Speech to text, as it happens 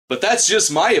But that's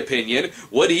just my opinion.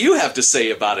 What do you have to say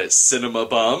about it, Cinema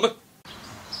Bum?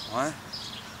 What?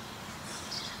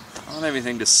 I don't have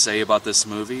anything to say about this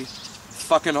movie. I'm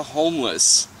fucking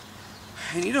homeless.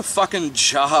 I need a fucking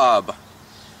job.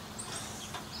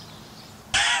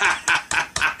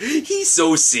 He's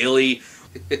so silly.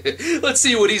 Let's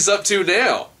see what he's up to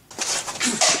now.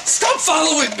 Stop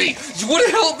following me! You want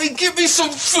to help me? Give me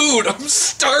some food! I'm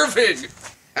starving!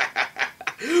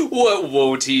 What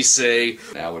won't he say?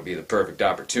 Now would be the perfect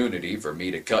opportunity for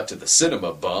me to cut to the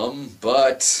Cinema Bum,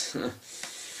 but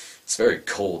it's very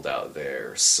cold out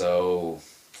there, so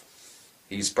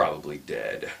he's probably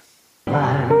dead.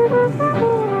 Never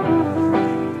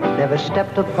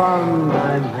stepped upon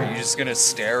my mind. Are you just gonna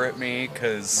stare at me?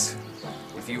 Cause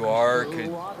if you are, could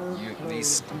you at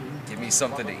least give me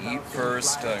something to eat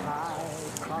first? I'm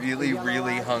really,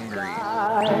 really hungry.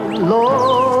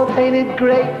 Lord, ain't it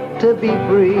great to be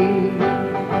free?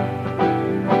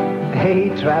 Hey,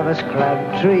 Travis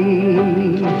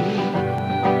Crabtree,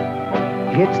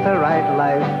 it's the right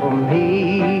life for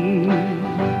me.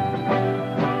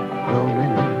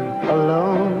 Roaming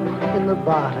alone in the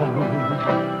bottom.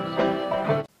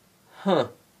 Huh.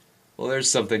 Well, there's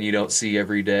something you don't see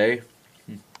every day.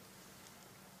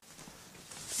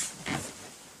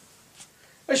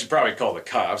 I should probably call the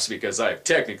cops because I've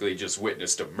technically just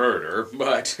witnessed a murder,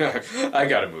 but I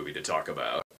got a movie to talk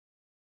about.